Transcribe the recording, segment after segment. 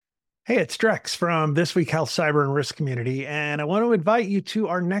Hey, it's Drex from This Week Health Cyber and Risk Community, and I want to invite you to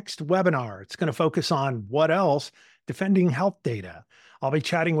our next webinar. It's going to focus on what else? Defending health data. I'll be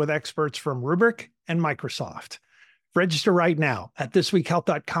chatting with experts from Rubrik and Microsoft. Register right now at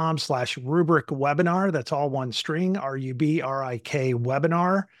thisweekhealth.com/Rubrik webinar. That's all one string, RUBRIK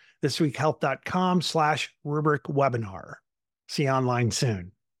webinar. Thisweekhealth.com/Rubrik webinar. See you online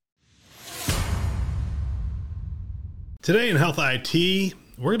soon. Today in Health IT,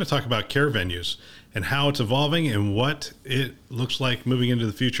 we're going to talk about care venues and how it's evolving and what it looks like moving into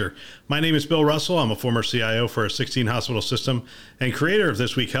the future. My name is Bill Russell. I'm a former CIO for a 16-hospital system and creator of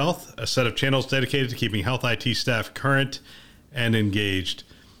This Week Health, a set of channels dedicated to keeping health IT staff current and engaged.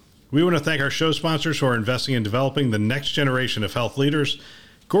 We want to thank our show sponsors who are investing in developing the next generation of health leaders: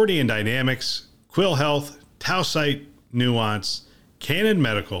 Gordian Dynamics, Quill Health, Tausight, Nuance, Canon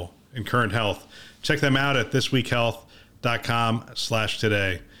Medical, and Current Health. Check them out at thisweekhealth.com/today.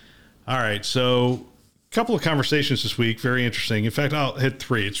 All right, so a couple of conversations this week, very interesting. In fact, I'll hit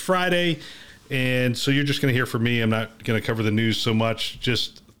three. It's Friday, and so you're just going to hear from me. I'm not going to cover the news so much,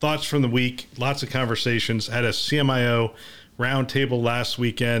 just thoughts from the week, lots of conversations. I had a CMIO roundtable last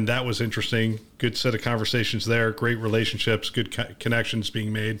weekend. That was interesting. Good set of conversations there, great relationships, good connections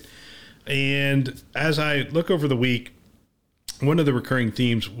being made. And as I look over the week, one of the recurring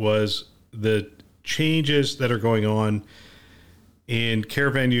themes was the changes that are going on in care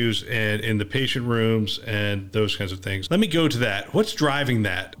venues and in the patient rooms and those kinds of things. Let me go to that. What's driving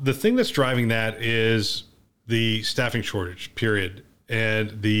that? The thing that's driving that is the staffing shortage, period,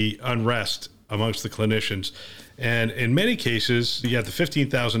 and the unrest amongst the clinicians. And in many cases, you have the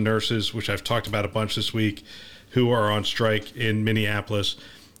 15,000 nurses, which I've talked about a bunch this week, who are on strike in Minneapolis.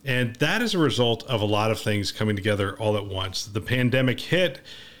 And that is a result of a lot of things coming together all at once. The pandemic hit.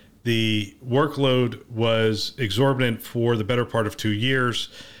 The workload was exorbitant for the better part of 2 years.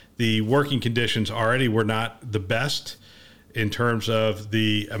 The working conditions already were not the best in terms of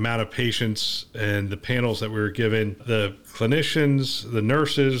the amount of patients and the panels that we were given. The clinicians, the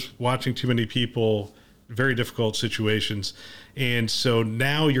nurses, watching too many people, very difficult situations. And so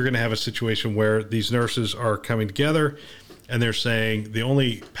now you're going to have a situation where these nurses are coming together and they're saying the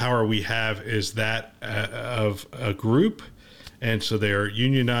only power we have is that of a group. And so they are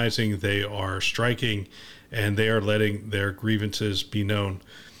unionizing, they are striking, and they are letting their grievances be known.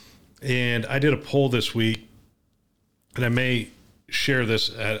 And I did a poll this week, and I may share this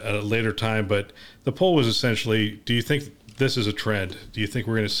at a later time, but the poll was essentially, do you think this is a trend? Do you think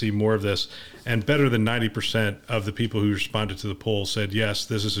we're going to see more of this? And better than 90% of the people who responded to the poll said, yes,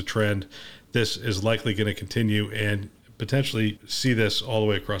 this is a trend. This is likely going to continue and potentially see this all the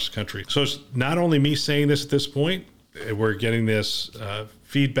way across the country. So it's not only me saying this at this point. We're getting this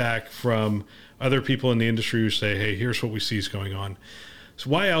feedback from other people in the industry who say, hey, here's what we see is going on. So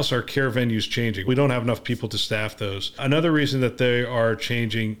why else are care venues changing? We don't have enough people to staff those. Another reason that they are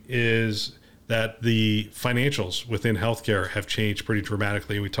changing is that the financials within healthcare have changed pretty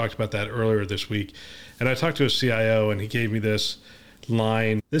dramatically. We talked about that earlier this week. And I talked to a CIO, and he gave me this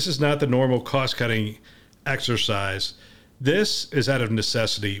line: this is not the normal cost-cutting exercise. This is out of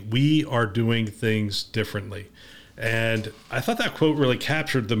necessity. We are doing things differently. And I thought that quote really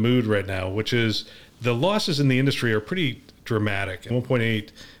captured the mood right now, which is the losses in the industry are pretty dramatic. $1.8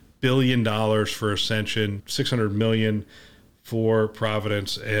 billion for Ascension, $600 million for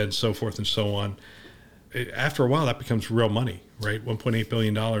Providence, and so forth and so on. After a while, that becomes real money, right? $1.8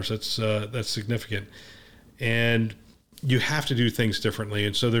 billion, that's significant. And you have to do things differently.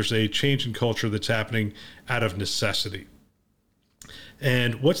 And so there's a change in culture that's happening out of necessity.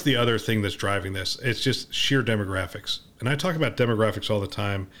 And what's the other thing that's driving this? It's just sheer demographics. And I talk about demographics all the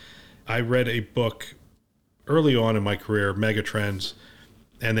time. I read a book early on in my career, Megatrends,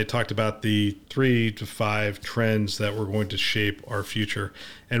 and they talked about the 3 to 5 trends that were going to shape our future.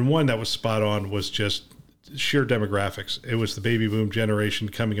 And one that was spot on was just sheer demographics. It was the baby boom generation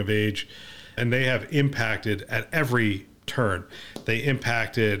coming of age, and they have impacted at every turn. They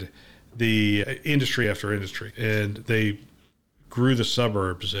impacted the industry after industry, and they grew the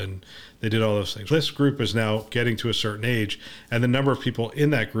suburbs, and they did all those things. This group is now getting to a certain age, and the number of people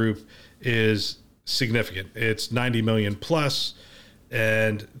in that group is significant. It's 90 million plus,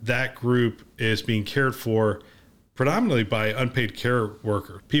 and that group is being cared for predominantly by unpaid care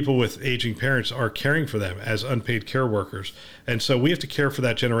workers. People with aging parents are caring for them as unpaid care workers. And so we have to care for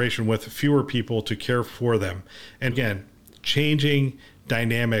that generation with fewer people to care for them. And again, changing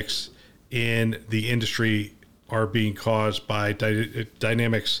dynamics in the industry are being caused by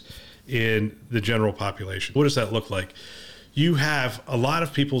dynamics in the general population. What does that look like? You have a lot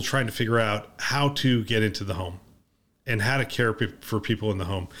of people trying to figure out how to get into the home. and how to care for people in the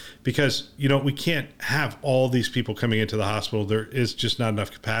home. Because, we can't have all these people coming into the hospital. There is just not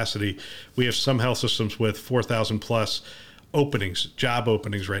enough capacity. We have some health systems with 4,000 plus job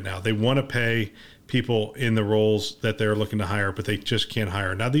openings right now. They want to pay people in the roles that they're looking to hire, but they just can't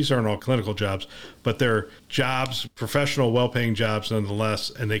hire. Now, these aren't all clinical jobs, but they're jobs, professional, well-paying jobs nonetheless,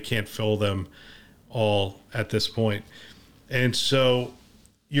 and they can't fill them all at this point. And so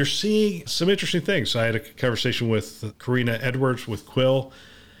you're seeing some interesting things. I had a conversation with Karina Edwards with Quill,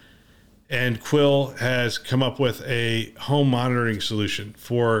 and Quill has come up with a home monitoring solution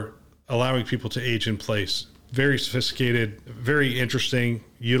for allowing people to age in place. Very sophisticated, very interesting,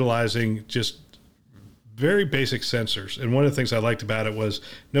 utilizing just very basic sensors. And one of the things I liked about it was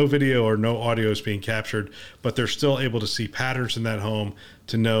no video or no audio is being captured, but they're still able to see patterns in that home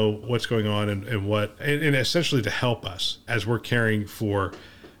to know what's going on and essentially to help us as we're caring for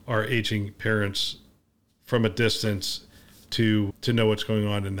our aging parents from a distance to know what's going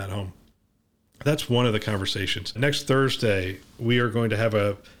on in that home. That's one of the conversations. Next Thursday, we are going to have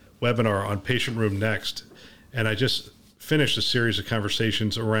a webinar on Patient Room Next. And I just finished a series of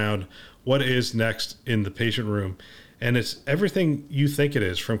conversations around what is next in the patient room. And it's everything you think it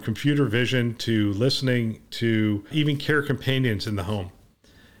is, from computer vision to listening to even care companions in the home.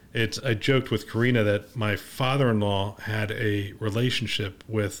 I joked with Karina that my father-in-law had a relationship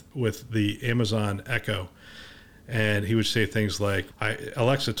with the Amazon Echo. And he would say things like,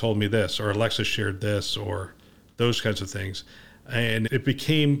 Alexa told me this, or Alexa shared this, or those kinds of things. And it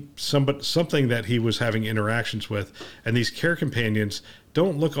became something that he was having interactions with. And these care companions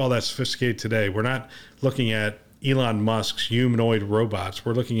don't look all that sophisticated today. We're not looking at Elon Musk's humanoid robots.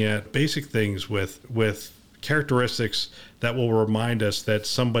 We're looking at basic things with characteristics that will remind us that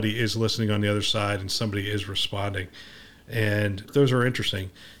somebody is listening on the other side and somebody is responding. And those are interesting.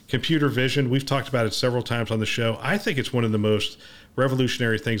 Computer vision, we've talked about it several times on the show. I think it's one of the most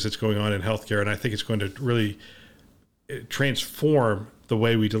revolutionary things that's going on in healthcare. And I think it's going to really transform the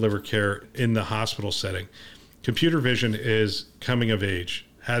way we deliver care in the hospital setting. Computer vision is coming of age,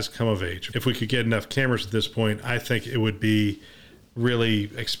 has come of age. If we could get enough cameras at this point, I think it would be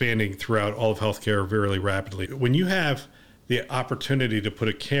really expanding throughout all of healthcare very rapidly. When you have the opportunity to put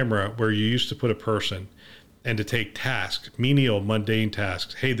a camera where you used to put a person and to take tasks, menial, mundane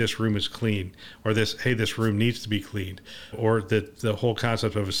tasks, hey, this room is clean, or hey, this room needs to be cleaned, or the whole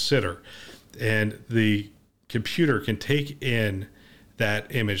concept of a sitter, and the computer can take in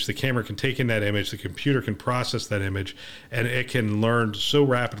that image, the camera can take in that image, the computer can process that image, and it can learn so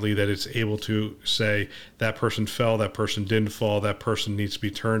rapidly that it's able to say that person fell, that person didn't fall, that person needs to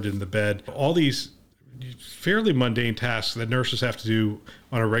be turned in the bed. All these fairly mundane tasks that nurses have to do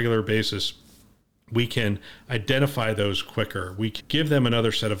on a regular basis, we can identify those quicker. We can give them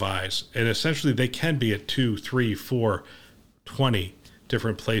another set of eyes, and essentially they can be at 2, 3, 4, 20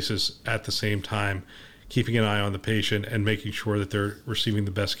 different places at the same time, keeping an eye on the patient and making sure that they're receiving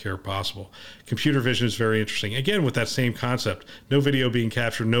the best care possible. Computer vision is very interesting. Again, with that same concept, no video being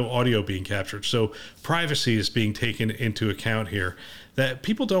captured, no audio being captured. So privacy is being taken into account here, that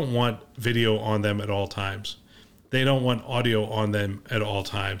people don't want video on them at all times. They don't want audio on them at all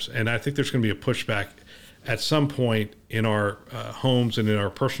times. And I think there's going to be a pushback at some point in our homes and in our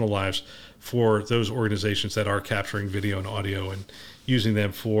personal lives for those organizations that are capturing video and audio and using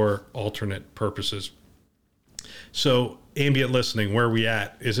them for alternate purposes. So ambient listening, where are we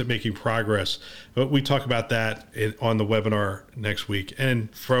at? Is it making progress? But we talk about that on the webinar next week.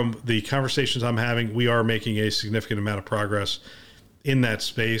 And from the conversations I'm having, we are making a significant amount of progress in that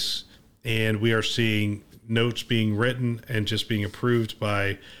space. And we are seeing notes being written and just being approved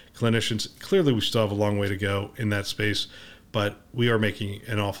by clinicians. Clearly, we still have a long way to go in that space, but we are making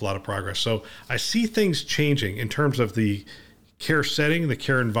an awful lot of progress. So I see things changing in terms of the care setting, the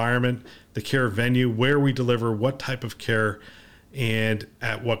care environment, the care venue, where we deliver what type of care and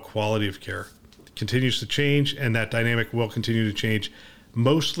at what quality of care. It continues to change, and that dynamic will continue to change,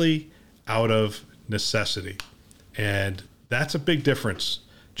 mostly out of necessity. And that's a big difference.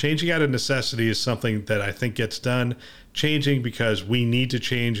 Changing out of necessity is something that I think gets done. Changing because we need to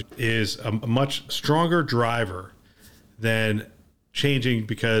change is a much stronger driver than changing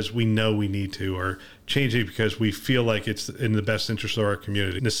because we know we need to, or changing because we feel like it's in the best interest of our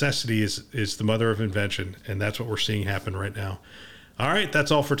community. Necessity is the mother of invention, and that's what we're seeing happen right now. All right, that's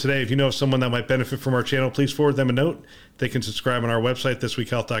all for today. If you know of someone that might benefit from our channel, please forward them a note. They can subscribe on our website,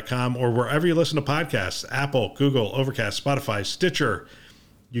 thisweekhealth.com, or wherever you listen to podcasts, Apple, Google, Overcast, Spotify, Stitcher.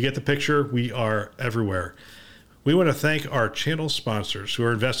 You get the picture. We are everywhere. We want to thank our channel sponsors who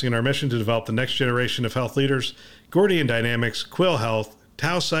are investing in our mission to develop the next generation of health leaders: Gordian Dynamics, Quill Health,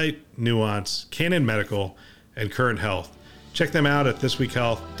 Tausight, Nuance, Canon Medical, and Current Health. Check them out at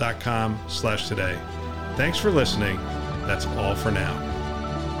thisweekhealth.com/today. Thanks for listening. That's all for now.